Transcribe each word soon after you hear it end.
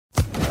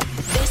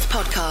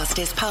podcast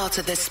is part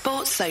of the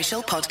Sports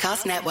Social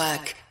Podcast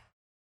Network.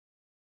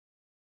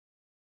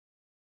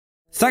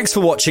 Thanks for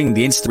watching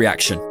the Instant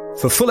Reaction.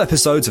 For full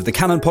episodes of the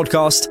Cannon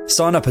Podcast,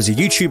 sign up as a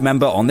YouTube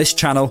member on this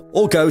channel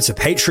or go to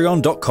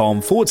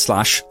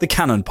patreon.com/The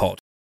Cannon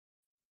Pod.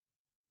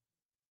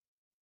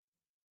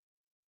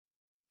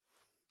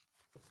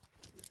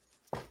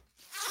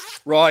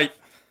 Right.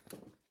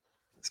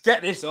 Let's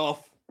get this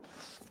off.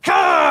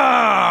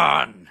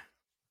 Can!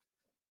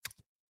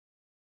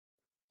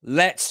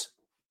 Let's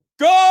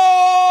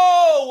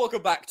go!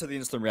 Welcome back to the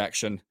Instant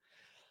Reaction.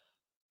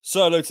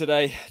 Solo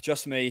today,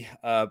 just me.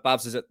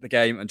 Babs is at the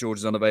game and George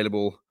is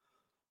unavailable.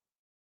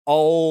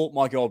 Oh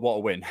my God, what a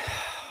win.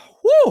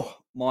 Woo!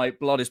 My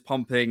blood is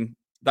pumping.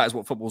 That is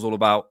what football's all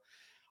about.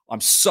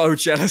 I'm so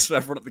jealous of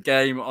everyone at the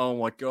game. Oh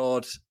my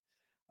God.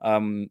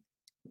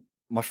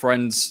 My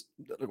friends,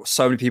 there got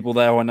so many people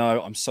there, I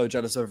know. I'm so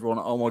jealous of everyone.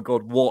 Oh my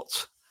God,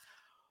 what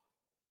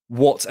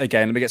a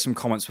game. Let me get some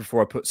comments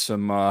before I put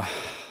some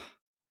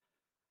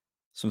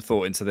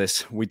thought into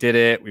this. We did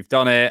it. We've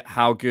done it.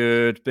 How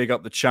good. Big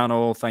up the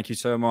channel. Thank you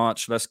so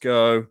much. Let's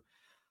go.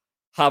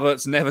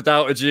 Havertz, never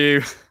doubted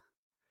you.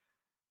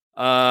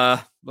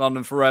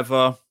 London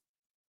forever.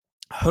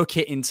 Hook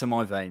it into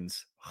my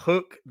veins.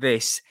 Hook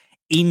this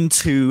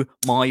into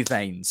my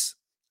veins.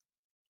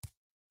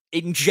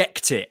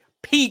 Inject it.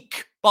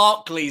 Peak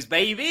Barclays,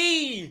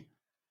 baby.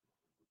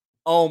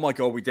 Oh my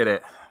God, we did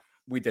it.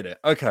 We did it.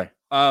 Okay.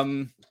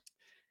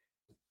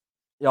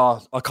 Yeah,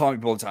 I can't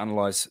be bothered to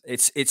analyze.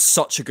 It's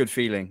such a good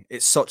feeling.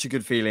 It's such a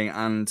good feeling,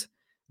 and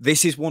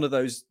this is one of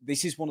those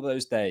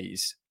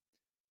days.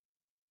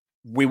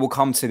 We will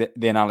come to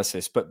the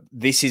analysis, but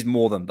this is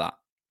more than that.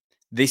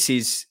 This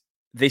is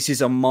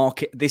a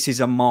market. This is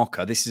a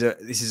marker. This is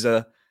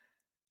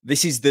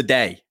the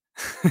day.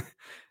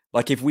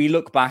 Like if we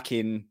look back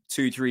in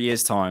 2-3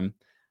 years' time,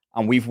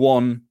 and we've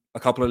won a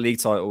couple of league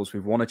titles,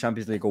 we've won a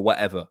Champions League or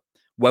whatever,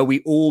 where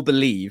we all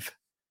believe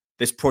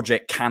this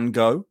project can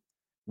go.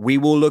 We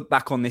will look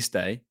back on this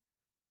day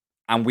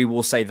and we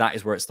will say that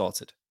is where it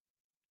started.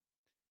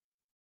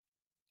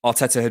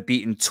 Arteta had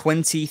beaten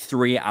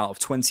 23 out of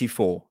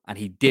 24 and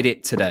he did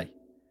it today.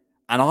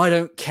 And I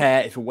don't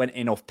care if it went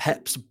in off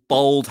Pep's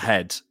bald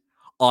head.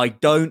 I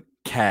don't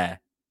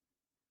care.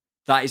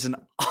 That is an...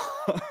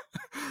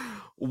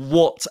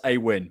 What a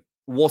win.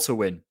 What a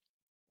win.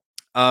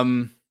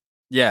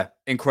 Yeah,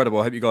 incredible.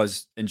 I hope you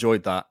guys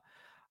enjoyed that.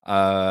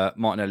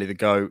 Martinelli, the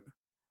GOAT.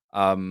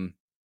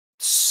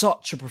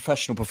 Such a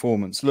professional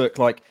performance. Look,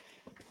 like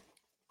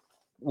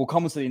we'll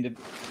come to the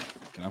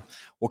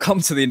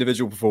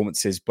individual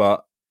performances,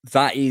 but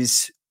that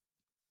is,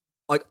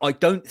 I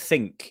don't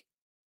think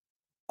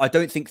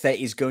there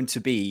is going to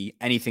be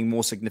anything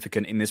more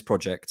significant in this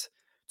project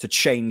to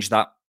change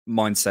that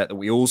mindset that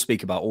we all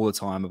speak about all the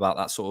time, about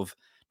that sort of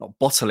not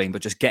bottling,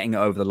 but just getting it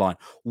over the line.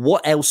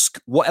 What else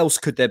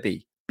could there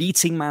be?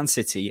 Beating Man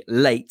City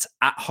late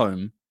at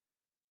home.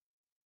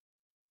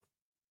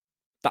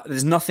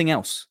 There's nothing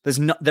else.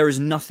 There is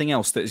nothing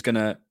else that is going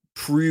to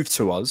prove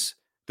to us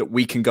that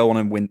we can go on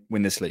and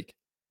win this league.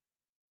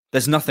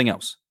 There's nothing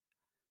else.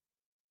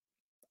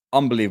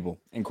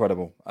 Unbelievable.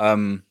 Incredible.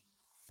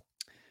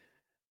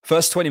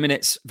 First 20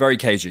 minutes, very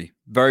cagey.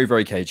 Very,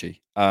 very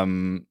cagey.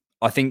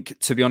 I think,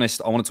 to be honest,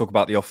 I want to talk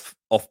about the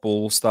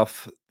off-ball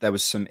stuff. There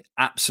was some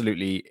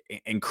absolutely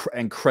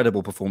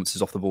incredible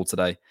performances off the ball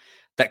today.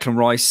 Declan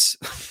Rice,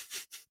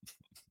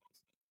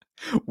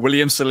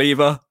 William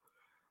Saliba.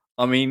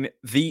 I mean,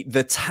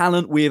 the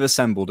talent we have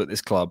assembled at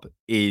this club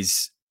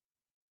is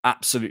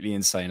absolutely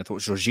insane. I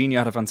thought Jorginho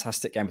had a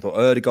fantastic game. I thought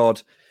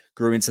Ødegaard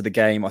grew into the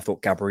game. I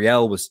thought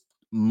Gabriel was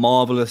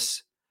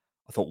marvellous.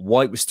 I thought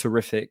White was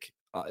terrific.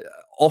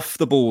 Off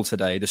the ball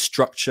today, the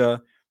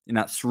structure in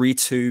that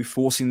 3-2,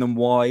 forcing them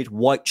wide,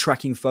 White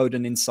tracking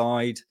Foden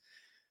inside,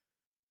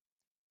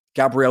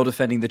 Gabriel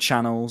defending the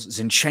channels,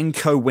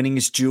 Zinchenko winning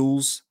his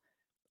duels.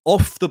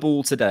 Off the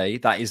ball today,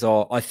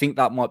 I think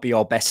that might be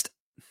our best...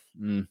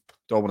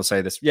 Do I want to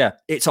say this? Yeah,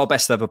 it's our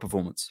best ever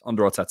performance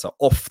under Arteta,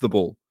 off the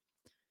ball.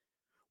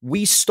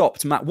 We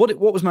stopped... What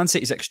was Man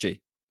City's XG?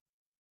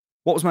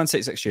 What was Man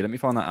City's XG? Let me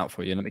find that out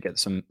for you. Let me get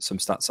some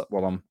stats up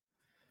while I'm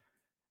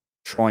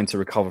trying to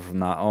recover from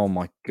that. Oh,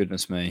 my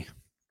goodness me.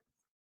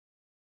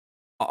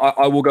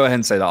 I will go ahead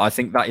and say that. I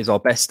think that is our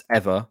best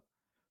ever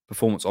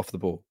performance off the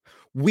ball.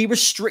 We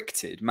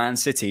restricted Man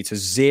City to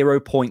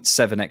 0.7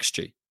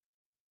 XG.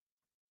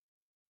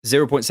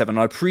 0.7. And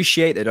I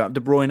appreciate they don't have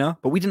De Bruyne,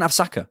 but we didn't have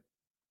Saka.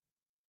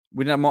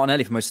 We didn't have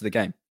Martinelli for most of the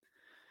game.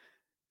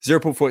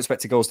 0.4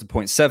 expected goals to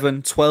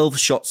 0.7. 12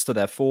 shots to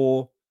their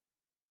 4.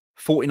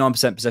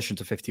 49% possession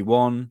to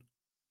 51.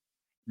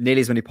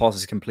 Nearly as many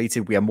passes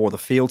completed. We have more of the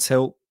field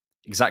tilt.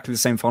 Exactly the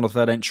same final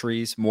third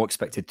entries. More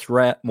expected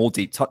threat. More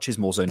deep touches.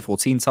 More zone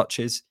 14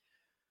 touches.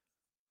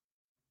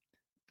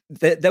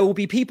 There will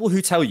be people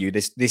who tell you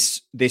this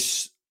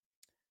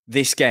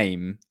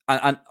game,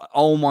 and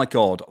oh my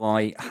God,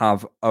 I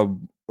have a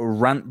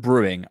rant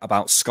brewing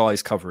about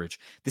Sky's coverage.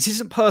 This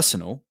isn't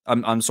personal.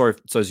 I'm sorry for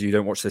those of you who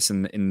don't watch this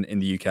in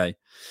the UK.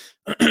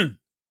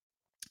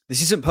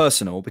 This isn't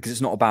personal because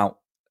it's not about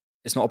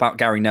It's not about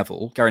Gary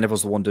Neville. Gary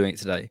Neville's the one doing it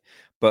today.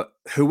 But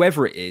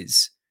whoever it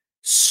is,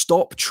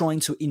 stop trying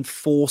to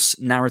enforce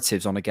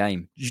narratives on a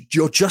game.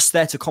 You're just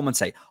there to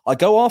commentate. I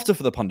go after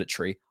for the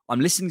punditry. I'm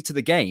listening to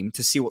the game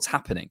to see what's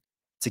happening,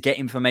 to get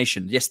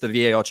information. Yes, the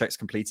VAR check's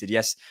completed.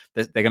 Yes,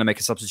 they're going to make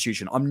a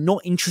substitution. I'm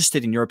not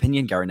interested in your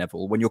opinion, Gary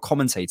Neville, when you're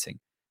commentating.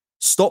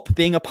 Stop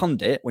being a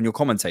pundit when you're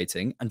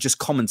commentating and just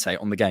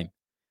commentate on the game.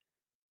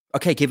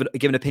 Okay, give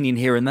an opinion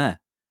here and there.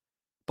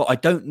 But I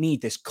don't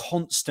need this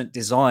constant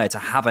desire to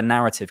have a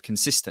narrative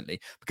consistently,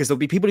 because there'll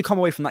be people who come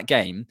away from that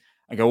game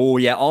and go, oh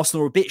yeah,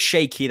 Arsenal were a bit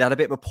shaky. They had a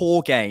bit of a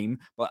poor game,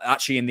 but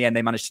actually in the end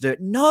they managed to do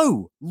it.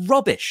 No,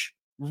 rubbish.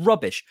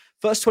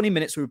 First 20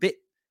 minutes we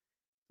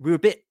were a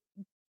bit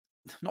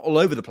not all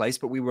over the place,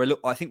 but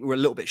I think we were a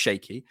little bit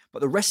shaky. But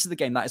the rest of the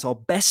game, that is our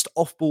best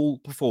off-ball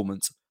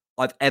performance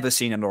I've ever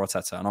seen under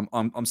Arteta,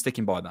 and I'm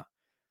sticking by that.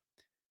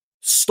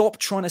 Stop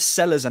trying to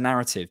sell us a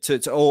narrative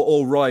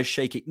or Raya's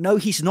shaky. No,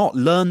 he's not.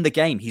 Learn the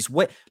game.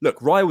 Look,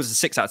 Raya was a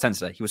 6 out of 10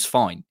 today. He was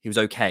fine. He was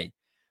okay.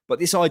 But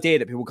this idea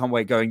that people come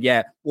away going,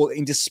 yeah, well,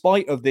 in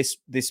despite of this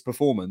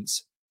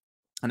performance,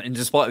 and in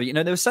despite of,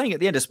 they were saying at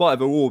the end, despite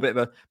of a bit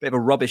of a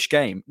rubbish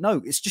game. No,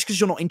 it's just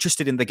because you're not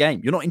interested in the game.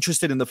 You're not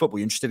interested in the football.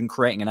 You're interested in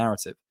creating a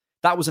narrative.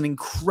 That was an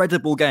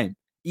incredible game,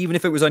 even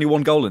if it was only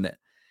one goal in it.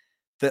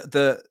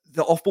 The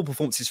off-ball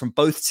performances from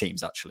both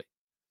teams actually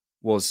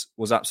was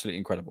absolutely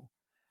incredible.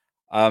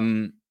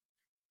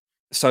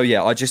 So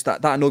yeah, that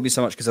annoyed me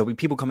so much because there'll be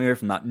people coming away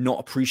from that not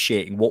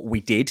appreciating what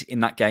we did in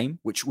that game,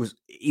 which was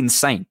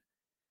insane,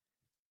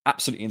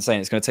 absolutely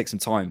insane. It's going to take some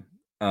time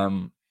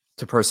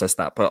to process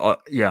that,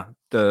 but yeah,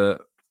 the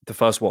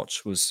first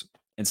watch was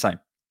insane.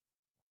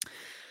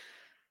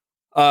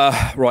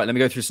 Right, let me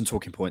go through some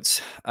talking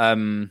points.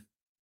 The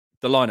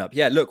lineup,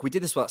 yeah. Look, we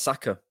did this without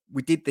Saka.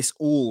 We did this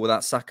all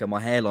without Saka.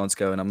 My hairline's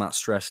going. I'm that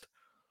stressed.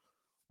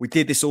 We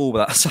did this all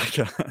without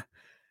Saka.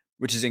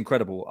 Which is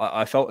incredible.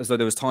 I felt as though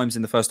there was times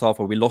in the first half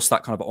where we lost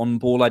that kind of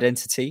on-ball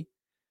identity.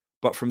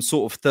 But from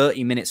sort of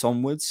 30 minutes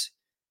onwards,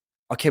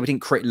 okay, we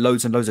didn't create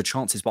loads and loads of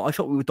chances, but I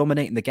felt we were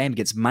dominating the game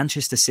against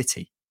Manchester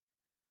City.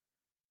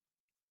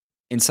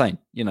 Insane,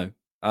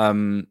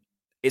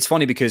 It's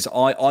funny because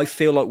I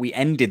feel like we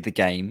ended the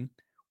game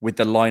with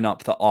the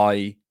lineup that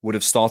I would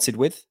have started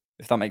with,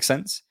 if that makes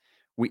sense.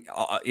 And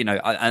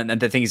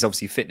the thing is,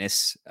 obviously,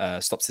 fitness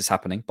stops this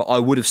happening. But I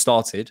would have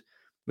started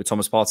with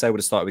Thomas Partey. I would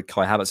have started with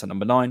Kai Havertz at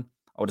number 9.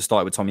 I would have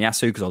started with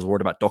Tomiyasu because I was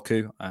worried about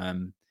Doku.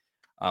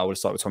 I would have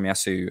started with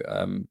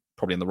Tomiyasu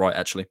probably on the right,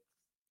 actually.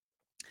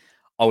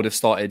 I would have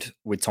started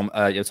with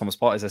Thomas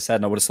Partey, as I said,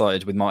 and I would have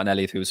started with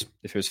Martinelli if he was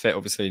fit,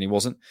 obviously, and he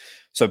wasn't.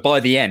 So by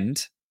the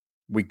end,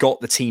 we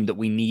got the team that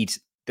we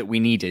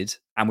needed,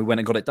 and we went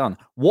and got it done.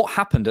 What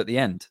happened at the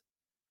end?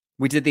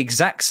 We did the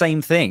exact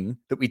same thing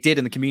that we did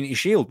in the Community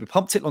Shield. We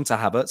pumped it onto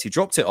Havertz. He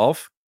dropped it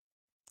off.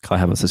 Kai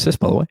Havertz assist,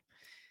 by the way.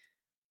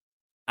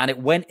 And it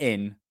went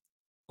in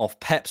off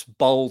Pep's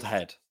bold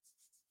head.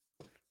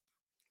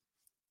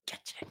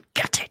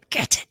 Get it.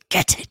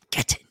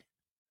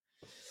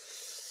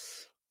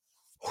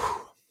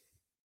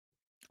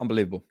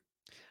 Unbelievable.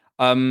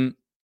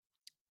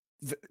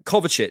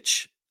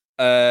 Kovacic,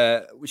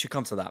 we should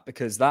come to that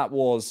because that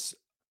was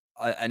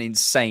an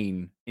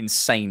insane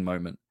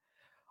moment.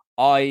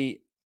 I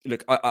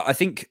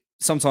think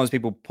sometimes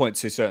people point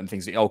to certain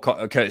things.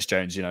 Curtis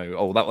Jones,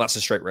 that's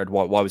a straight red.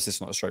 Why was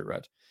this not a straight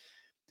red?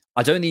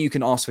 I don't think you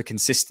can ask for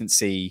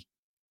consistency.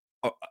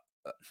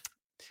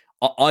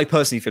 I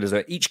personally feel as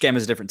though each game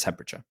has a different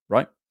temperature,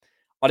 right?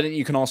 I don't think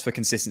you can ask for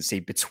consistency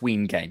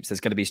between games.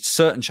 There's going to be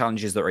certain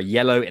challenges that are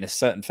yellow in a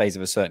certain phase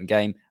of a certain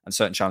game and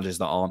certain challenges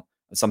that aren't.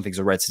 And some things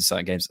are reds in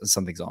certain games and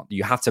some things aren't.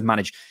 You have to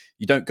manage.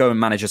 You don't go and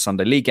manage a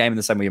Sunday league game in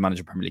the same way you manage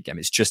a Premier League game.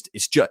 It just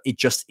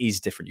is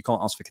different. You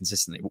can't ask for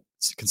consistency.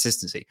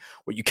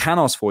 What you can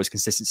ask for is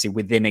consistency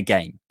within a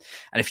game.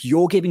 And if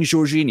you're giving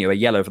Jorginho a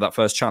yellow for that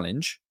first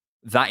challenge,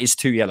 that is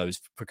 2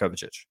 yellows for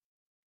Kovacic.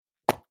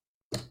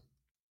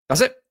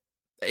 That's it.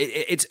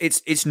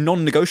 It's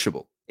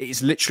non-negotiable. It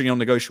is literally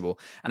non-negotiable.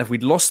 And if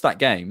we'd lost that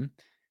game,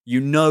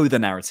 the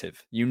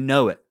narrative. You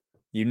know it.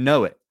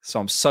 So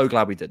I'm so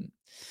glad we didn't.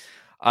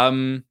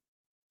 I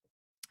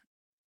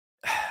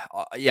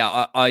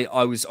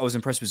was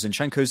impressed with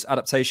Zinchenko's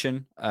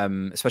adaptation,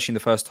 especially in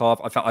the first half.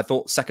 I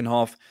thought second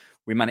half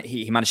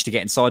he managed to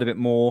get inside a bit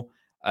more,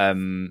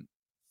 and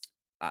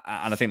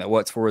I think that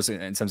worked for us in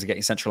terms of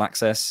getting central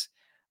access.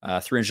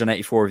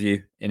 384 of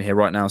you in here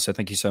right now, so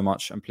thank you so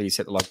much, and please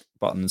hit the like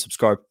button and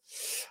subscribe.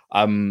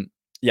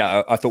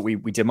 I thought we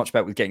did much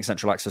better with getting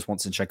central access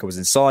once Zinchenko was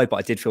inside, but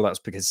I did feel that was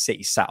because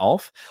City sat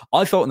off.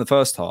 I felt in the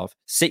first half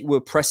City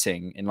were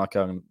pressing in like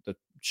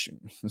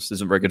this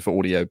isn't very good for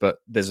audio, but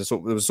there was a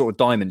sort of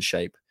diamond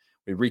shape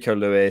with Rico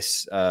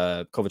Lewis,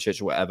 Kovacic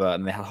or whatever,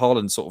 and they had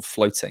Haaland sort of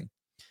floating,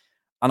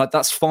 and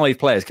that's 5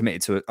 players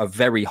committed to a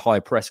very high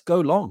press. Go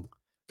long.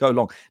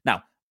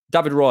 Now,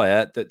 David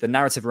Raya, the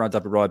narrative around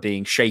David Raya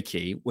being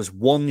shaky was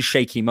one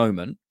shaky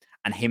moment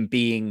and him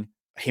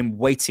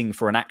waiting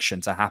for an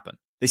action to happen.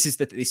 This is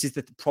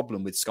the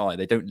problem with Sky.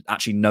 They don't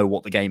actually know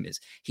what the game is.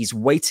 He's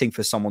waiting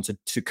for someone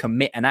to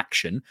commit an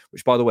action,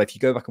 which, by the way, if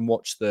you go back and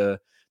watch the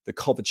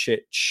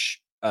Kovacic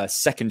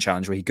second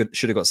challenge where he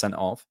should have got sent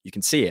off, you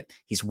can see it.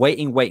 He's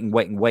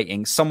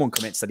waiting. Someone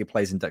commits that he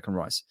plays in Declan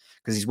Rice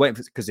because he's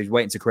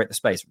waiting to create the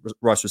space.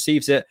 Rice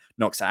receives it,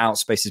 knocks it out.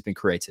 Space has been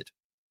created.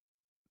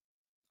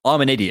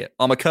 I'm an idiot.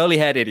 I'm a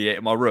curly-haired idiot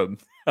in my room,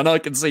 and I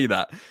can see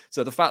that.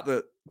 So the fact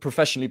that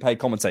professionally paid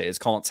commentators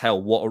can't tell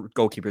what a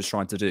goalkeeper is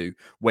trying to do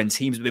when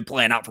teams have been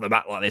playing out from the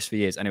back like this for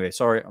years. Anyway,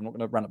 sorry, I'm not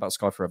going to rant about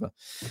Sky forever.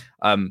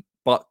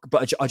 But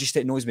I just,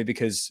 it annoys me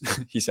because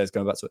he says,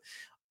 going back to it,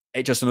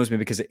 it just annoys me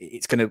because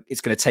it's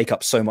gonna take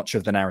up so much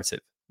of the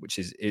narrative, which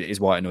is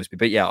why it annoys me.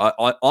 But yeah,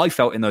 I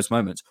felt in those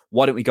moments,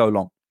 why don't we go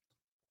long?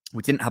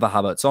 We didn't have a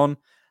Havertz on,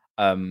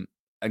 and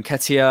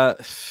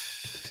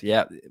Ketia.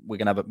 Yeah, we're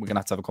gonna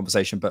have to have a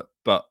conversation. But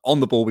on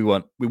the ball, we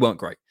weren't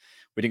great.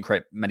 We didn't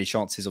create many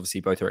chances.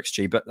 Obviously, both are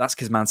XG, but that's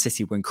because Man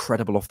City were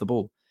incredible off the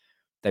ball.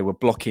 They were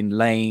blocking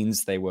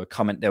lanes. They were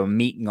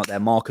meeting up their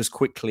markers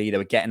quickly. They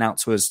were getting out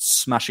to us,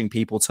 smashing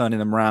people, turning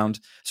them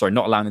around. Sorry,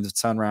 not allowing them to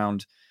turn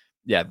around.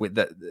 Yeah, with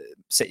the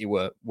City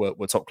were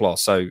top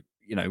class. So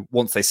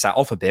once they sat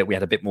off a bit, we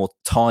had a bit more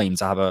time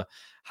to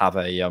have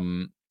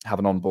an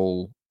on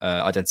ball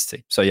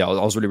identity. So yeah,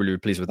 I was really, really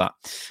pleased with that.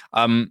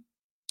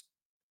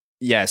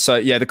 Yeah, so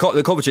yeah, the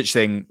Kovacic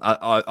thing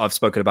I've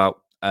spoken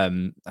about,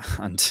 and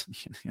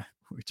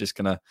we're just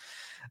gonna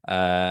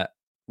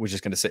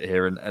sit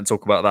here and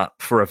talk about that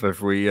forever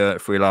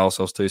if we allow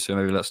ourselves to. So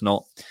maybe let's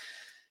not.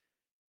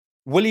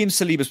 William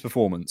Saliba's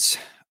performance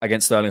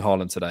against Erling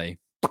Haaland today.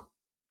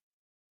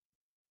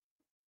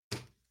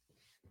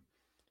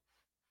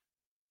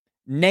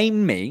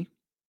 Name me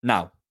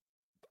now.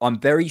 I'm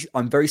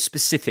very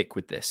specific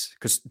with this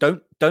because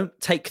don't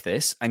take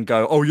this and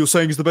go, oh, you're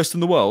saying he's the best in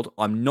the world.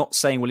 I'm not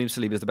saying William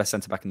Saliba is the best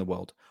centre-back in the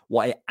world.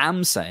 What I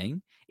am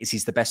saying is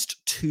he's the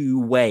best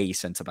two-way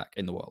centre-back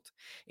in the world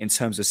in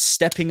terms of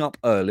stepping up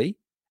early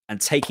and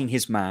taking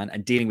his man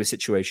and dealing with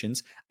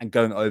situations and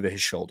going over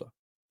his shoulder.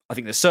 I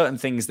think there's certain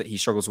things that he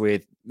struggles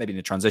with, maybe in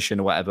the transition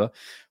or whatever.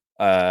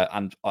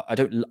 And I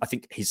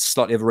think he's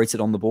slightly overrated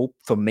on the ball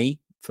for me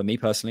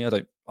personally.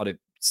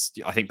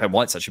 I think Ben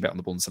White's actually better on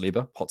the ball than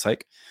Saliba. Hot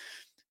take.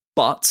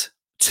 But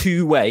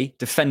two-way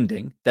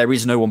defending, there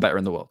is no one better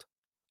in the world.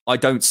 I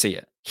don't see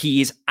it.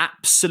 He is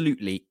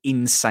absolutely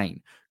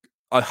insane.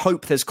 I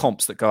hope there's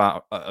comps that go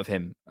out of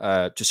him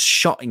just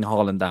shutting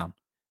Haaland down.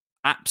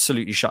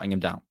 Absolutely shutting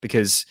him down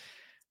because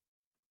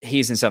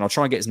he is insane. I'll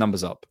try and get his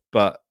numbers up.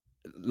 But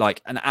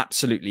like an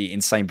absolutely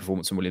insane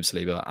performance from William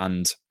Saliba.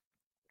 And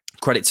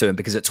credit to him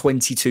because at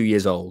 22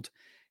 years old,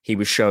 he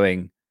was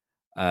showing...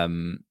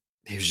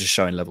 he was just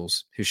showing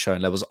levels. He was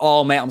showing levels.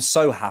 Oh, mate, I'm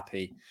so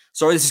happy.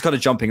 Sorry, this is kind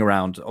of jumping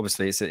around.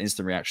 Obviously, it's an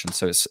instant reaction,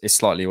 so it's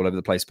slightly all over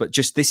the place. But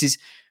just this is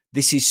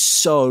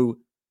so.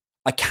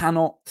 I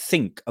cannot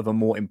think of a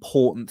more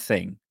important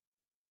thing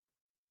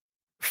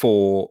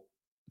to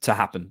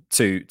happen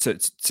to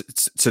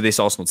this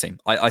Arsenal team.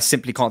 I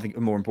simply can't think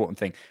of a more important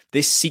thing.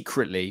 This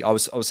secretly, I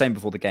was saying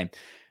before the game,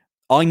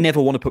 I never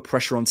want to put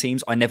pressure on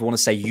teams. I never want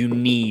to say you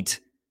need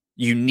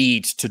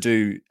to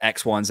do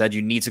X, Y, and Z.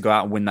 You need to go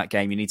out and win that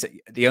game.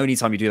 The only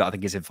time you do that, I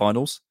think, is in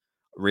finals.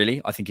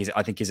 Really, I think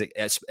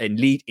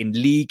in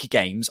league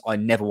games. I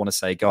never want to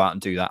say go out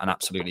and do that, and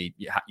absolutely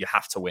you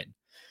have to win.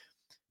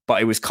 But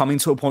it was coming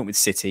to a point with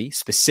City,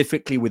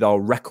 specifically with our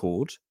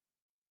record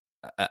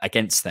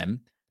against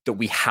them, that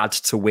we had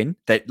to win.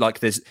 That like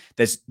there's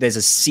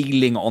a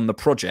ceiling on the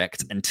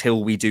project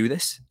until we do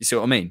this. You see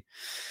what I mean?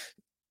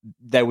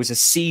 There was a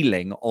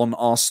ceiling on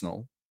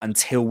Arsenal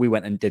until we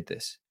went and did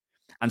this.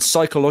 And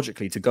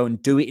psychologically, to go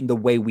and do it in the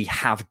way we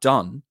have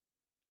done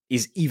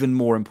is even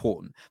more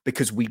important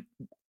because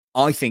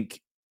I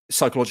think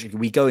psychologically,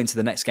 we go into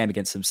the next game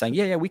against them saying,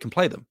 yeah, we can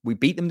play them. We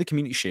beat them in the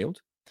Community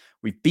Shield.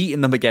 We've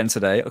beaten them again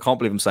today. I can't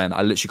believe I'm saying that.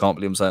 I literally can't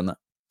believe I'm saying that.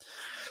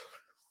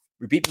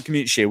 We beat them in the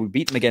Community Shield. We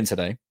beat them again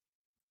today.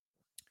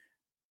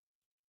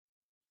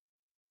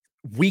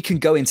 We can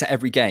go into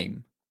every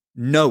game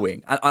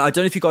knowing, and I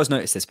don't know if you guys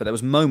noticed this, but there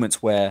was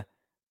moments where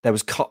there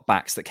was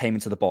cutbacks that came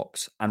into the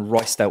box and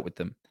Rice dealt with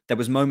them. There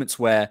was moments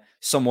where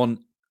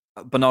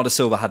Bernardo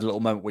Silva had a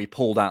little moment where he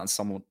pulled out and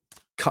someone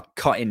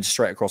cut in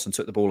straight across and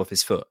took the ball off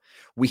his foot.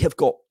 We have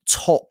got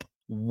top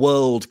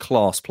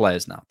world-class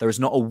players now. There is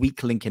not a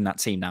weak link in that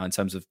team now in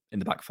terms of in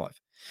the back five.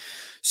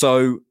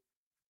 So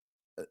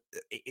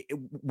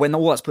when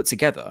all that's put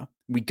together,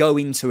 we go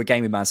into a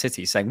game with Man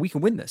City saying we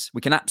can win this.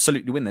 We can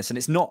absolutely win this. And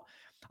it's not,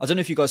 I don't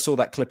know if you guys saw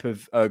that clip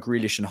of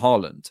Grealish and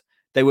Haaland.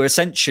 They were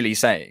essentially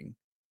saying,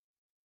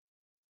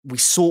 we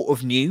sort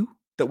of knew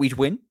that we'd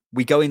win.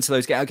 We go into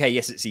those games. Okay,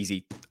 yes, it's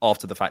easy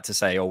after the fact to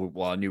say, "Oh,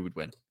 well, I knew we'd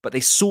win," but they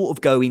sort of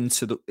go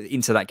into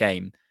that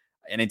game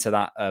and into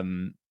that.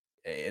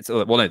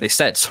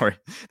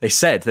 They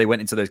said they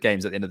went into those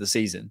games at the end of the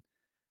season,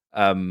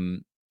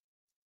 knowing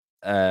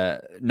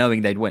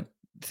they'd win,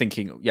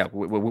 thinking, "Yeah,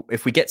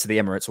 if we get to the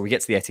Emirates or we get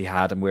to the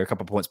Etihad and we're a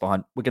couple of points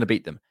behind, we're going to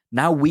beat them."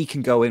 Now we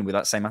can go in with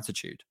that same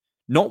attitude,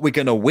 Not we're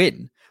going to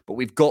win, but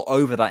we've got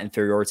over that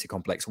inferiority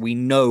complex. We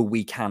know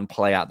we can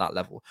play at that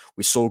level.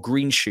 We saw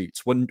green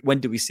shoots. When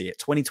did we see it?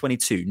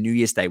 2022, New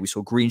Year's Day, we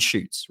saw green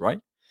shoots,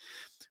 right?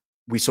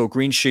 We saw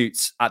green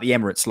shoots at the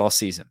Emirates last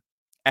season.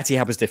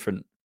 Etihad was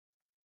different.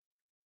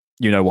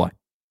 You know why.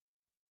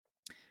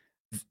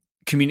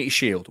 Community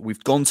Shield,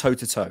 we've gone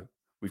toe-to-toe.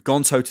 We've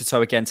gone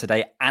toe-to-toe again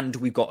today, and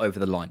we've got over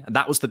the line. And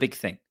that was the big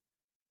thing.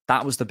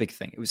 That was the big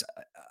thing. It was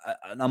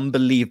an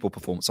unbelievable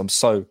performance. I'm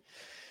so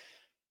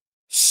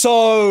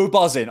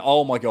buzzing.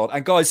 Oh, my God.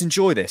 And guys,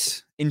 enjoy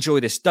this. Enjoy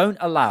this. Don't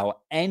allow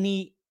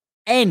any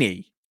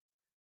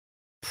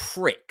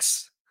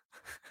pricks,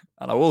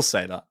 and I will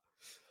say that,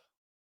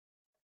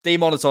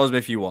 demonetize me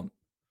if you want.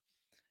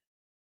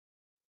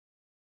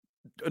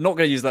 I'm not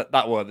going to use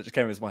that word that just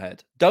came into my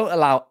head. Don't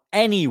allow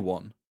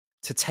anyone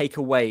to take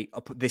away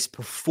this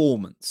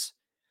performance,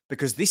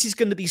 because this is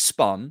going to be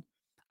spun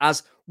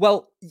as,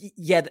 well,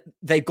 yeah,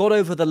 they got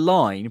over the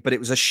line, but it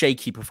was a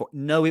shaky performance.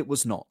 No, it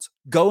was not.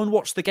 Go and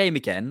watch the game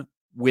again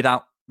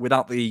without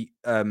the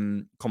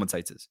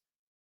commentators.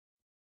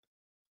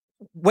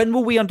 When were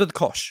we under the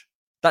cosh?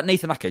 That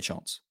Nathan Ake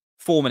chance.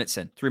 4 minutes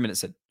in, 3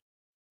 minutes in.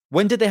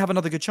 When did they have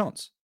another good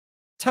chance?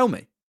 Tell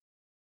me.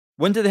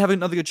 When did they have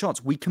another good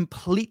chance? We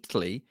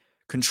completely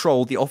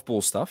controlled the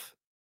off-ball stuff.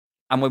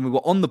 And when we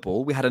were on the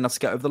ball, we had enough to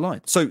get over the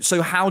line.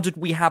 So how did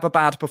we have a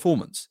bad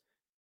performance?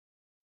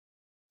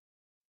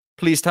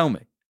 Please tell me.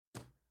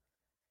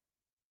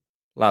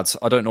 Lads,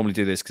 I don't normally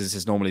do this because this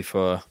is normally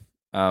for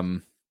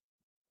a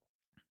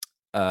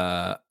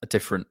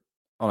different...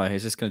 Oh no,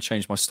 is this going to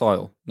change my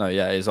style? No,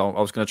 yeah, it is. I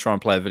was going to try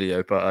and play a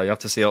video, but you have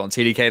to see it on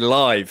TDK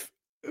Live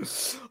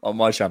on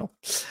my channel.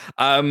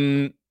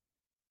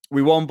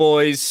 We won,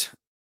 boys.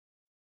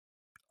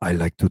 I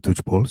like to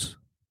touch balls.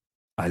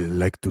 I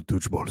like to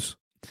touch balls.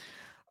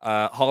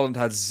 Haaland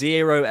had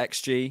 0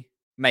 XG.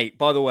 Mate,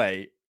 by the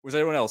way, was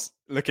anyone else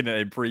looking at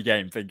him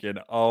pre-game thinking,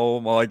 oh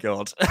my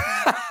God.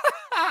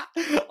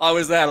 I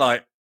was there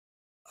like,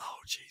 oh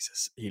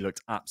Jesus. He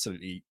looked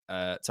absolutely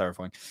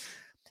terrifying.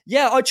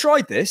 Yeah, I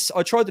tried this.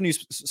 I tried the new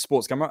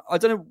sports camera. I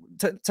don't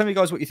know. Tell me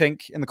guys what you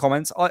think in the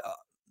comments. I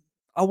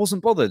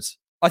wasn't bothered.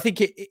 I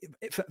think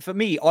for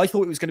me, I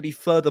thought it was going to be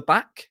further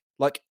back.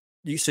 Like,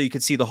 so you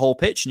could see the whole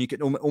pitch and you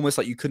could almost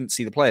like you couldn't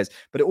see the players,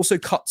 but it also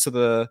cut to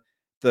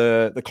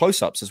the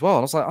close-ups as well. And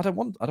I was like, I don't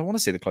want to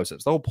see the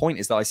close-ups. The whole point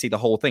is that I see the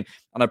whole thing,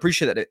 and I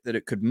appreciate that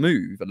it could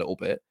move a little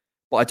bit,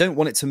 but I don't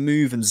want it to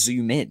move and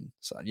zoom in.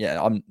 So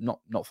yeah, I'm not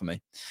for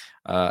me,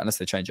 unless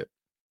they change it.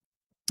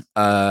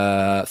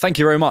 Thank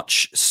you very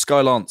much,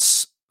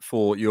 Skylance,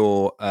 for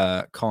your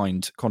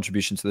kind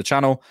contribution to the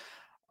channel.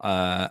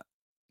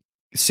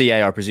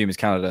 CA, I presume, is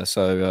Canada,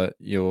 so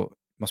you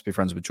must be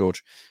friends with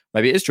George.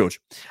 Maybe it is George.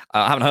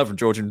 I haven't heard from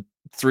George in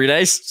 3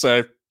 days,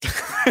 so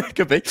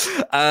could be.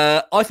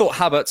 I thought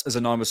Havertz as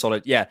a 9 was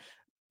solid. Yeah,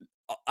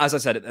 as I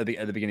said at the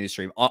beginning of the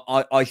stream,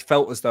 I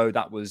felt as though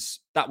that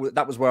was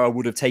where I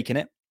would have taken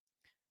it.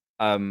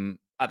 At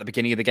the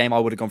beginning of the game, I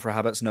would have gone for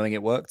Havertz, knowing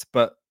it worked.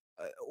 But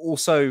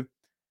also,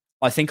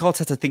 I think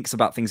Arteta thinks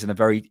about things in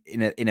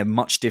a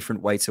much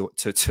different way to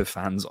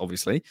fans,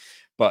 obviously,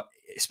 but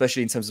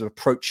especially in terms of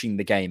approaching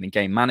the game and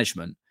game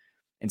management.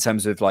 In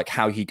terms of like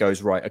how he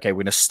goes, right, okay,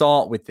 we're going to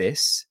start with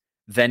this.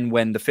 Then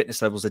when the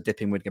fitness levels are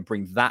dipping, we're going to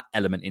bring that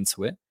element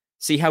into it.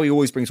 See how he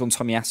always brings on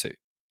Tomiyasu.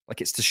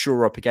 Like, it's to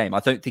shore up a game. I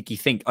don't think he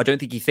thinks in,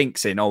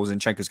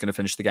 Zinchenko's going to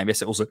finish the game.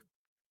 Yes, it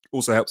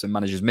also helps him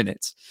manage his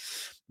minutes.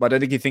 But I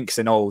don't think he thinks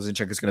in,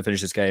 Zinchenko's going to finish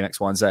this game X,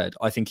 Y, and Z.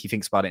 I think he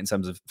thinks about it in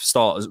terms of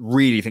starters,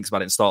 really thinks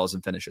about it in starters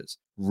and finishers.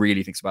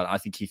 Really thinks about it. I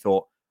think he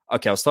thought,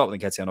 okay, I'll start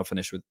with Nketiah and I'll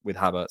finish with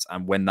Havertz.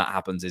 And when that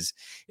happens is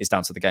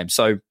down to the game.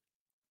 So,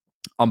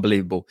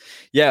 unbelievable.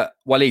 Yeah,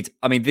 Walid,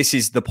 I mean, this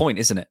is the point,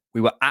 isn't it?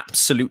 We were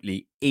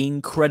absolutely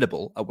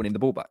incredible at winning the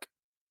ball back.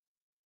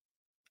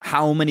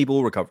 How many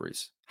ball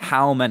recoveries?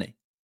 How many?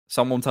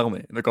 Someone tell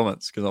me in the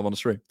comments, because I'm on the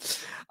stream.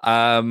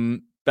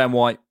 Ben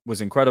White was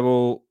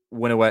incredible.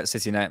 Win away at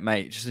City Net,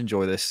 mate. Just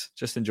enjoy this.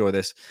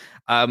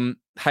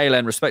 Hey,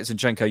 Len, respect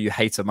Zinchenko. You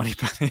hater money.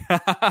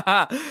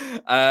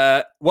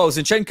 Well,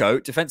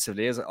 Zinchenko,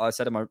 defensively, as I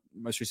said in my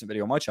most recent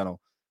video on my channel,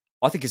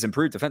 I think he's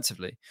improved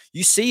defensively.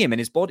 You see him in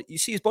his body. You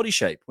see his body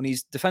shape when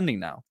he's defending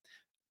now.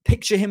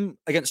 Picture him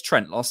against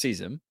Trent last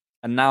season,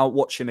 and now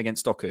watch him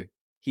against Doku.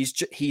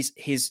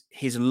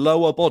 His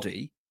lower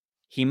body.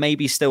 He may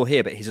be still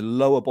here, but his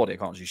lower body. I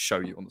can't actually show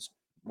you on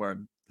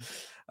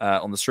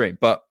the stream,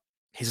 but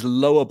his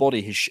lower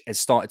body has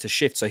started to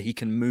shift, so he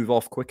can move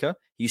off quicker.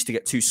 He used to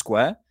get too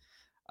square.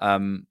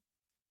 So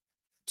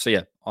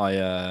yeah,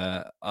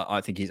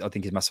 I think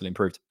he's massively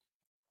improved.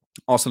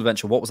 Arsenal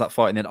Adventure. What was that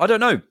fight in the end? I don't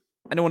know.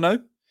 Anyone know?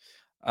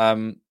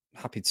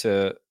 Happy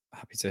to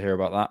hear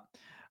about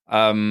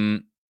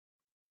that.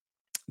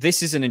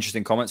 This is an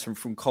interesting comment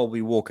from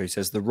Colby Walker, who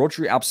says the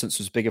Rodri absence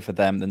was bigger for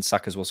them than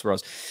Saka's was for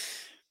us.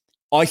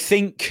 I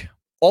think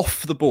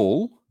off the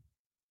ball,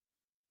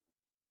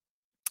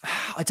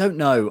 I don't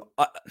know.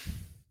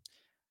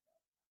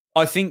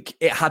 I think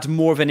it had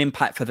more of an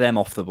impact for them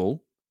off the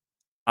ball.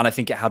 And I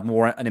think it had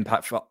more an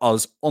impact for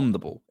us on the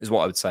ball, is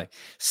what I would say.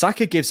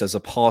 Saka gives us a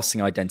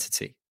passing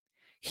identity.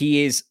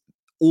 He is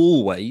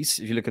always,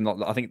 if you look at,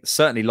 I think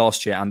certainly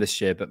last year and this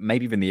year, but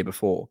maybe even the year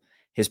before,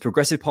 his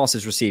progressive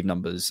passes received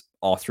numbers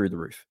are through the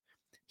roof.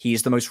 He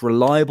is the most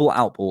reliable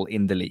outball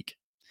in the league.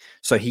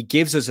 So he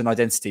gives us an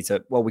identity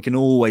to, well, we can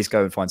always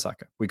go and find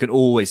Saka. We can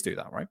always do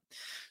that, right?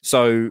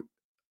 So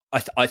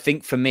I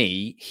think for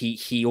me,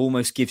 he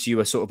almost gives you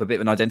a sort of a bit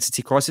of an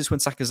identity crisis when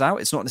Saka's out.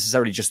 It's not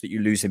necessarily just that you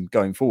lose him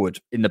going forward.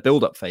 In the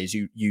build-up phase,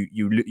 you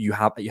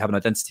have an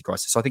identity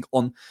crisis. So I think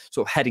on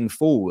sort of heading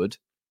forward,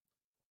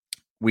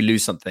 we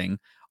lose something.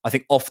 I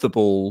think off the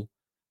ball,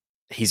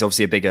 he's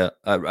obviously a bigger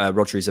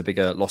Rodri's a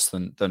bigger loss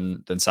than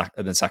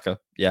Saka.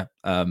 Yeah,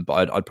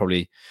 but I'd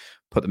probably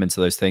put them into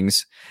those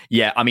things.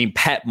 Yeah, I mean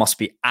Pep must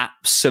be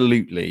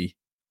absolutely.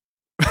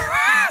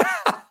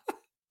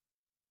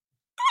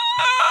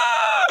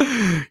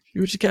 You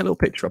would just get a little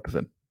picture up of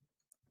him.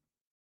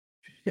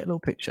 Get a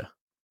little picture.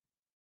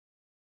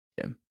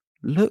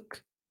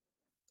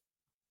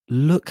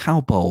 Look how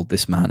bold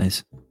this man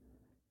is.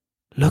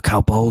 Look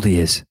how bold he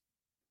is.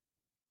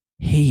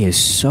 He is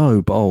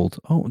so bold.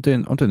 Oh, I'm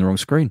doing the wrong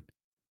screen.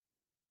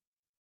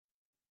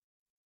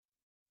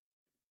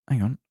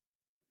 Hang on.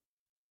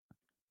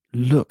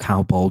 Look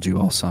how bold you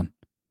are, son.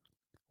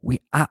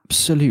 We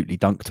absolutely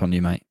dunked on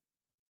you, mate.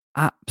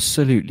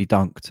 Absolutely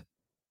dunked.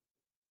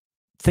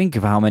 Think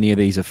of how many of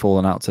these have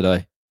fallen out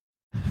today.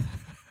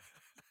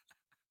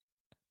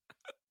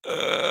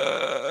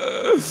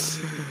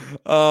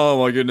 Oh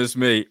my goodness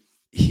me.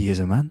 He is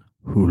a man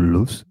who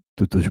loves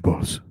to touch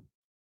balls.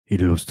 He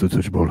loves to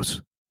touch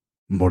balls.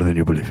 More than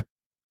you believe.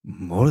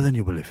 More than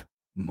you believe.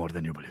 More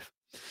than you believe.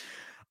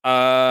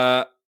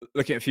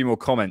 Looking at a few more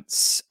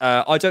comments.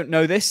 I don't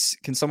know this.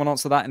 Can someone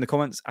answer that in the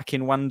comments?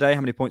 Akin Wande,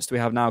 how many points do we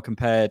have now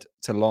compared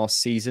to last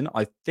season?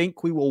 I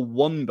think we were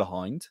 1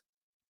 behind.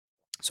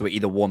 So we're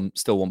either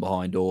still 1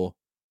 behind or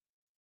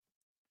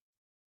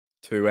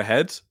 2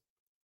 ahead.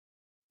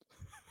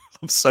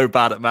 I'm so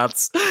bad at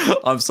maths.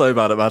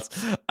 KDB,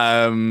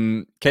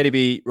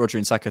 Rodri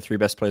and Saka, 3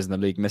 best players in the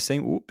league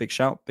missing. Ooh, big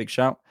shout.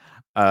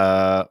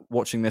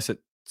 Watching this at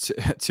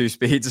 2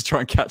 speeds to try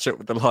and catch up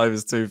with the live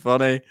is too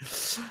funny.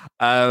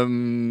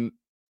 Yeah,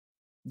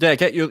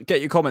 get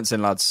your comments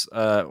in, lads.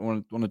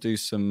 Want to do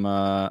some.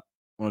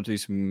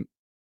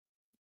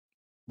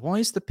 Why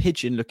is the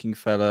pigeon-looking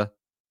fella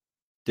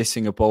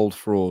dissing a bold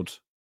fraud?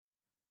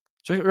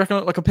 Do you reckon I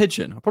look like a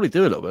pigeon? I probably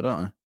do a little bit, don't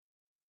I? Do you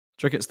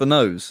reckon it's the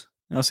nose?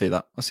 I see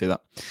that.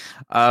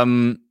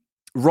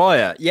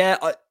 Raya, yeah,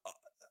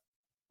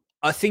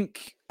 I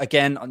think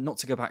again, not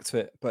to go back to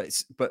it, but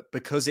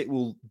because it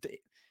will.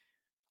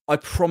 I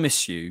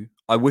promise you,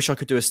 I wish I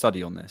could do a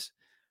study on this.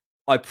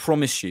 I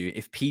promise you,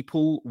 if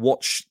people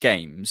watch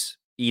games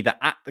either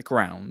at the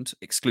ground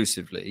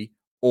exclusively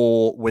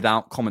or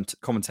without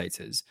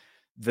commentators,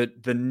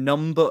 the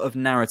number of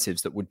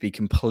narratives that would be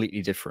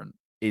completely different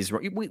is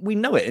we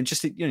know it, and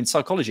just in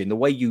psychology, and the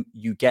way you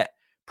get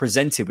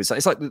presented with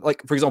it's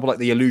like for example, like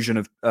the illusion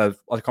of I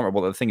can't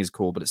remember what the thing is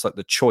called, but it's like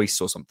the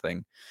choice or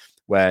something,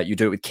 where you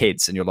do it with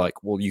kids, and you're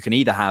like, well, you can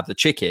either have the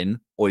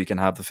chicken or you can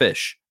have the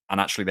fish. And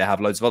actually, they have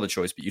loads of other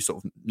choice, but you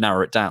sort of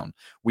narrow it down.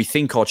 We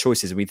think our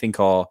choices and we think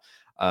our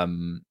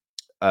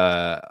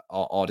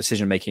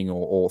decision making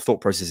or thought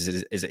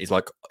processes is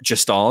like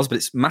just ours, but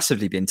it's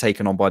massively been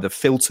taken on by the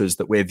filters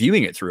that we're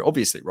viewing it through.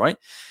 Obviously, right?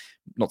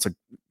 Not to,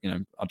 I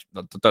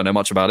don't know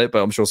much about it,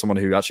 but I'm sure someone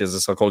who actually has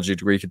a psychology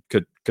degree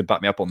could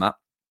back me up on that.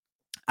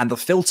 And the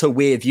filter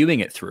we're viewing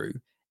it through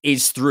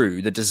is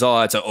through the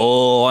desire to,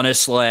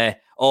 honestly,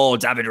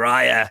 David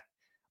Raya,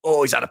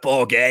 he's had a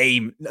poor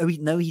game.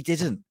 No, he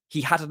didn't. He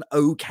had an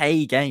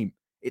okay game.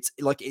 It's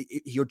like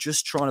you're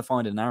just trying to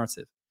find a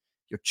narrative.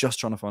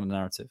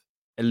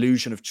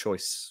 Illusion of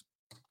choice.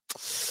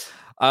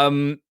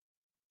 Yeah,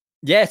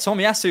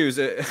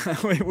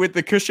 Tomiyasu with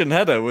the cushion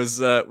header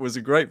was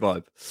a great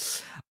vibe.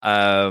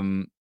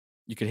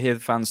 You could hear the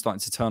fans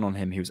starting to turn on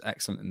him. He was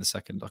excellent in the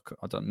second.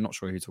 I'm not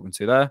sure who you're talking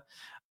to there.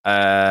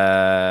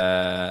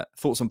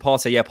 Thoughts on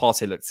Partey? Yeah,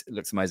 Partey looks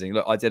amazing.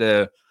 Look, I did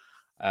a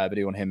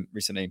video on him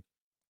recently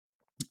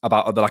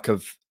about the lack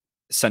of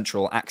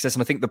central access,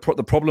 and I think the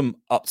problem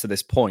up to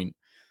this point,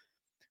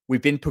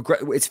 we've been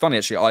it's funny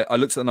actually. I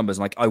looked at the numbers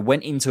and I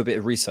went into a bit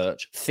of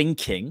research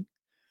thinking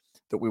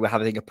that we were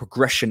having a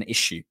progression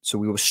issue, so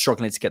we were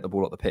struggling to get the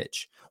ball up the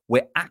pitch.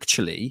 We're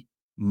actually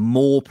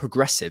more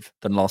progressive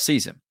than last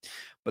season,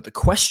 but the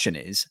question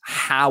is,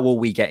 how are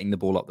we getting the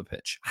ball up the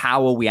pitch?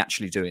 How are we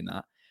actually doing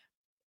that?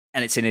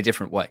 And it's in a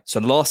different way.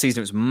 So last season,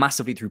 it was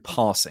massively through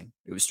passing.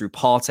 It was through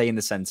Partey in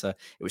the centre.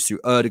 It was through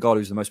Ødegaard,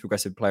 who's the most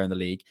progressive player in the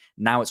league.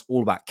 Now it's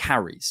all about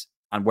carries.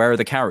 And where are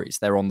the carries?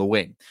 They're on the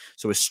wing.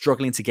 So we're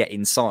struggling to get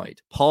inside.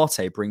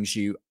 Partey brings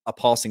you a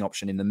passing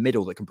option in the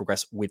middle that can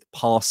progress with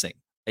passing.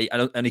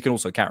 And he can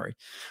also carry,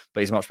 but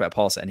he's a much better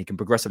passer, and he can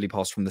progressively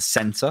pass from the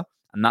centre.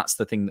 And that's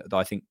the thing that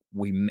I think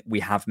we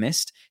have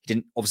missed. He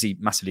didn't obviously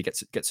massively get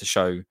to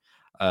show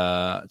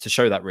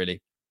that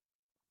really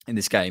in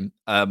this game.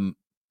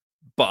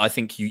 But I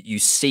think you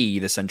see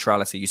the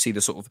centrality, you see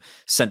the sort of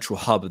central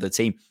hub of the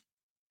team.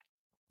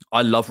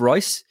 I love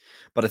Rice,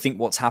 but I think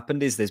what's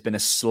happened is there's been a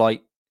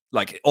slight,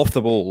 like off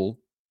the ball,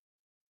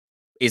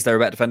 is there a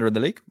better defender in the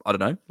league? I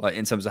don't know, like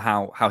in terms of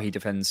how he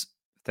defends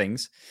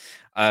things.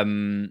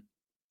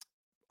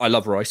 I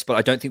love Rice, but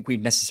I don't think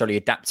we've necessarily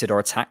adapted our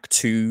attack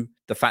to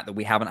the fact that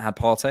we haven't had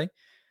Partey.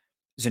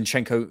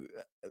 Zinchenko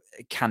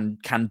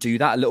can do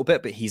that a little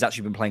bit, but he's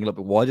actually been playing a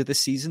little bit wider this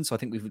season. So I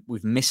think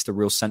we've missed a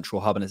real central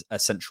hub and a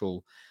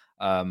central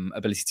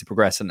ability to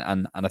progress.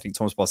 And I think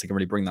Thomas Partey can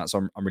really bring that. So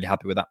I'm really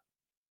happy with that.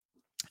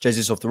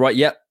 Jesus off the right.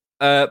 Yep.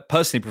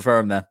 Personally prefer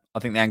him there. I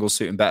think the angles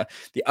suit him better.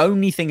 The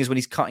only thing is when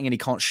he's cutting and he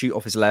can't shoot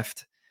off his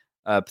left,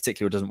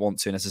 particularly doesn't want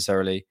to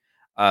necessarily.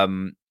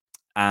 And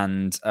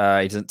he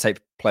doesn't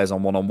take players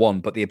on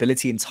one-on-one, but the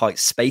ability in tight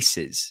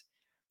spaces,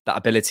 that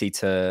ability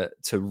to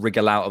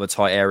wriggle out of a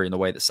tight area in the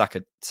way that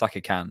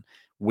Saka can,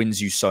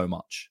 wins you so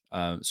much.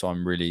 So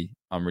I'm really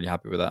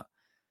happy with that.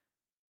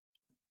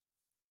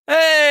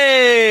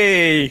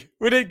 Hey,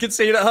 we didn't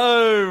concede at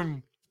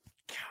home.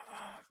 Come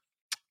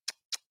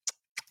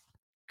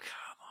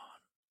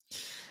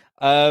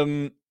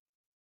on.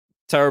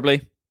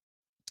 Terribly.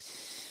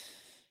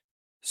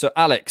 So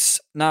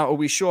Alex, now are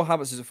we sure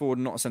Havertz is a forward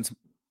and not a centre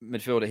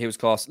midfielder? He was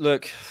class.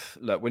 Look,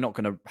 we're not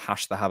going to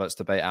hash the Havertz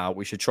debate out.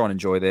 We should try and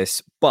enjoy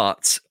this.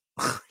 But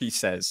he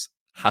says,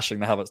 hashing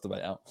the Havertz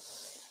debate out.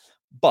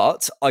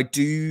 But I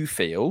do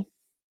feel,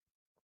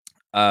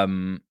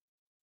 I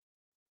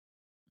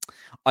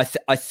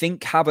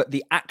think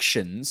the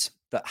actions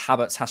that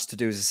Havertz has to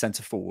do as a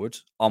centre forward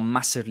are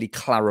massively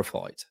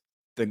clarified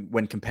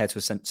when compared to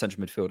a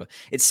central midfielder.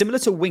 It's similar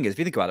to wingers, if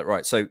you think about it,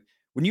 right? So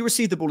when you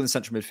receive the ball in the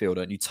central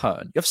midfielder and you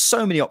turn, you have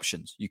so many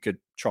options. You could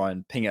try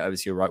and ping it over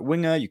to your right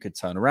winger. You could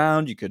turn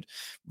around. You could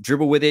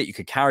dribble with it. You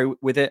could carry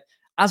with it.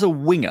 As a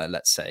winger,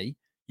 let's say,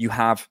 you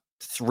have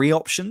 3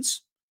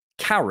 options: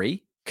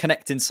 carry,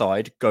 connect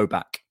inside, go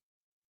back.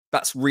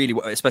 That's really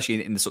what,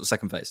 especially in the sort of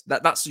second phase.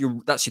 That's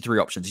your 3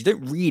 options. You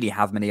don't really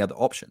have many other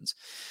options.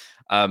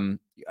 You're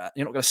not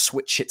going to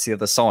switch it to the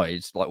other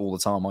side like all the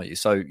time, are you?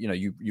 So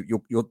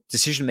your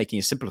decision making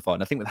is simplified.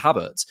 And I think with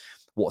Havertz,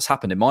 what's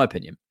happened, in my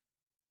opinion,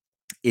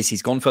 is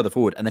he's gone further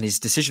forward, and then his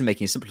decision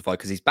making is simplified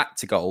because he's back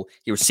to goal.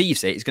 He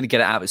receives it. He's going to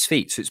get it out of his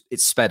feet, so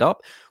it's sped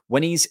up.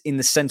 When he's in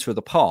the center of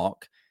the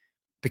park,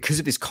 because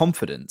of his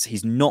confidence,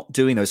 he's not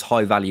doing those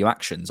high value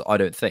actions. I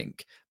don't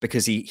think,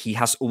 because he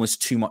has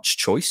almost too much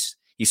choice.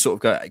 He's sort of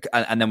go,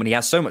 and then when he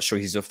has so much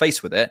choice, he's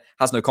faced with it,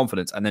 has no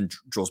confidence, and then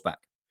draws back.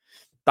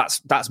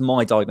 That's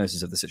my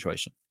diagnosis of the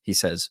situation. He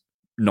says,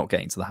 not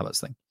getting to the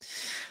Havertz thing.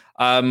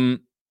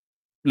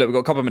 Look, we've got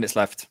a couple of minutes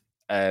left.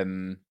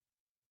 And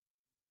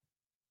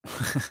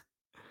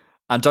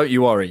don't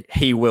you worry,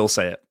 he will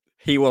say it.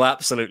 He will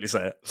absolutely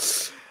say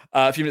it.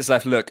 A few minutes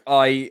left. Look,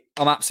 I'm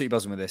absolutely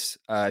buzzing with this.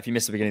 If you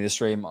missed the beginning of the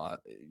stream,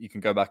 you can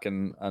go back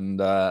and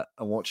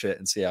watch it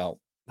and see how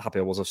happy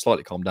I was. I've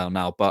slightly calmed down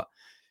now, but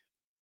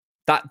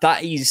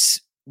that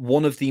is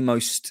one of the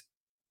most.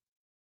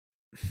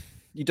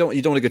 You don't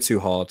want to go too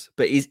hard,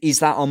 but is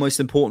that our most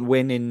important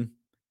win in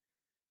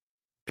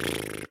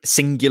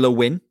singular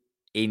win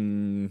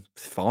in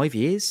 5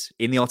 years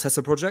in the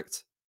Arteta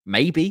project?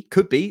 Maybe,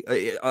 could be.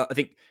 I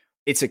think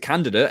it's a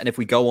candidate, and if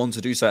we go on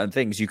to do certain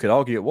things, you could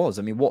argue it was.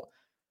 I mean, what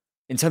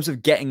in terms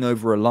of getting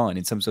over a line,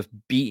 in terms of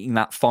beating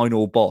that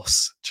final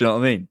boss? Do you know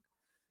what I mean?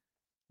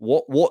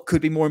 What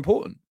could be more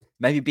important?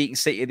 Maybe beating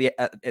City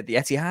at the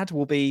Etihad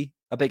will be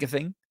a bigger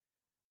thing.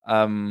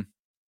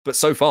 But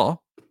so far,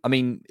 I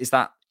mean, is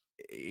that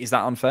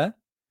unfair?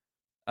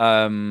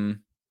 Yeah,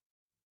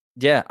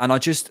 and I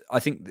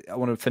think I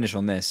want to finish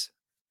on this.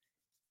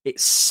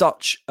 It's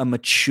such a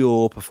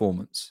mature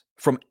performance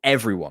from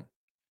everyone,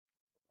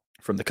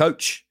 from the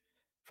coach,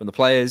 from the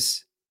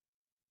players,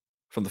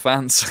 from the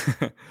fans.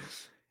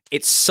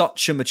 It's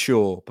such a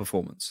mature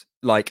performance.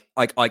 Like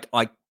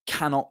I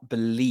cannot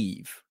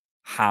believe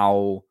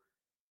how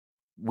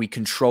we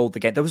controlled the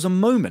game. There was a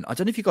moment, I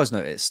don't know if you guys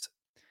noticed,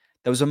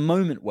 there was a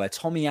moment where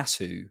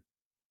Tomiyasu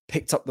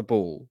picked up the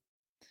ball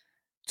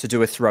to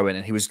do a throw in,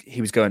 and he was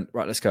going,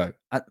 right, let's go.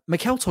 And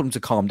Mikel told him to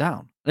calm down.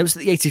 And it was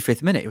at the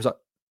 85th minute. He was like,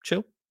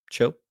 chill.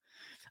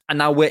 And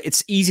now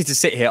it's easy to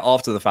sit here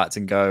after the fact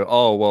and go,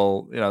 oh,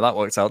 well, that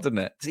worked out, didn't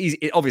it? It's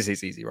easy. Obviously,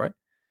 it's easy, right?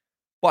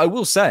 But I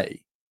will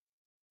say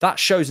that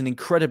shows an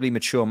incredibly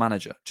mature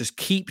manager. Just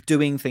keep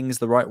doing things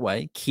the right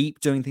way.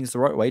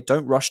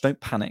 Don't rush, don't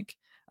panic,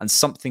 and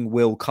something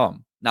will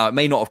come. Now, it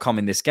may not have come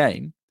in this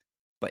game,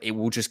 but it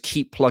will just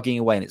keep plugging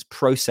away in its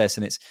process,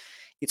 and it's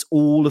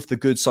all of the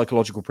good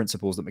psychological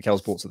principles that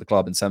Mikel's brought to the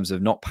club in terms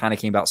of not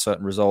panicking about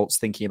certain results,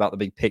 thinking about the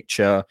big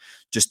picture,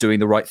 just doing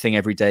the right thing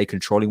every day,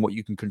 controlling what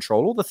you can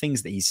control, all the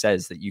things that he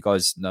says that you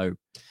guys know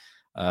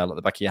like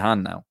the back of your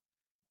hand now.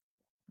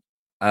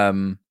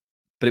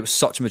 But it was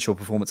such a mature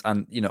performance.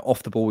 And,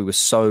 off the ball, we were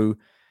so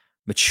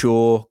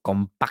mature,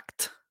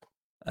 compact.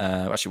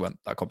 Actually weren't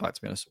that compact,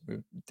 to be honest. We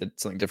did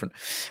something different.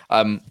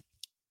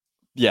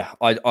 Yeah,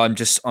 I'm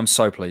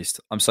so pleased.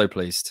 I'm so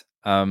pleased.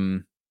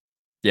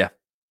 Yeah.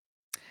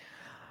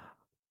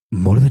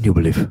 More than you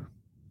believe.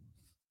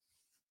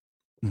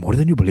 More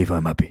than you believe,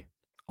 I'm happy.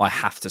 I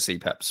have to see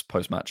Pep's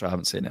post-match. I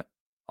haven't seen it.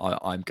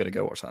 I'm going to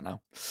go watch that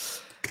now.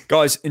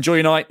 Guys, enjoy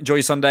your night. Enjoy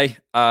your Sunday.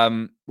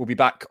 We'll be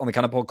back on the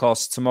Cannon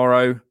Podcast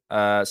tomorrow.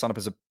 Sign up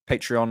as a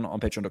Patreon on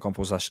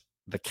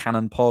patreon.com/The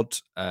Cannon Pod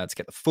to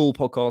get the full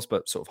podcast,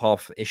 but sort of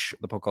half-ish of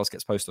the podcast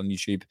gets posted on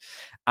YouTube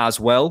as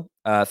well.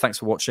 Thanks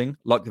for watching.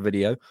 Like the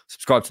video.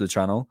 Subscribe to the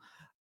channel.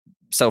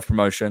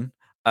 Self-promotion.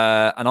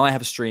 And I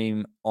have a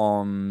stream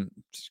on...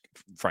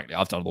 Frankly,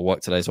 I've done all the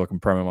work today, so I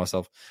can promo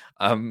myself.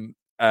 I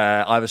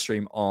have a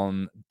stream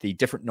on the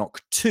Different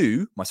Knock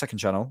 2, my second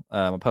channel,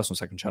 my personal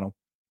second channel,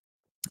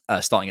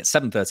 starting at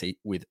 7:30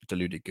 with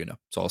Deluded Gunnar.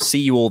 So I'll see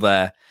you all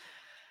there.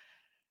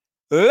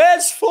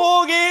 Let's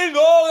fucking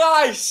go,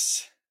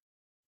 guys!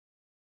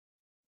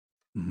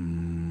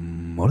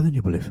 More than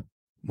you believe.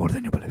 More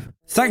than you believe.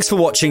 Thanks for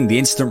watching The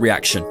Instant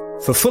Reaction.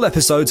 For full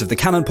episodes of the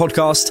Cannon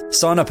Podcast,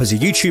 sign up as a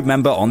YouTube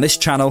member on this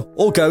channel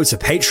or go to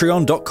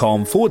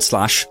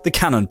patreon.com/The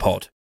Cannon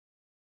Pod.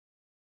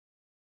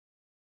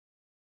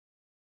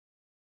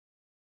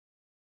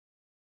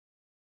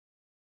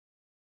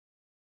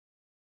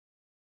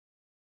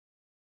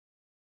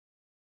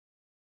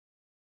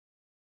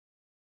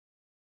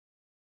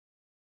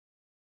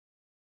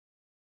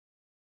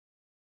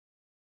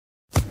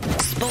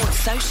 Sports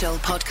Social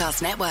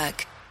Podcast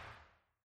Network.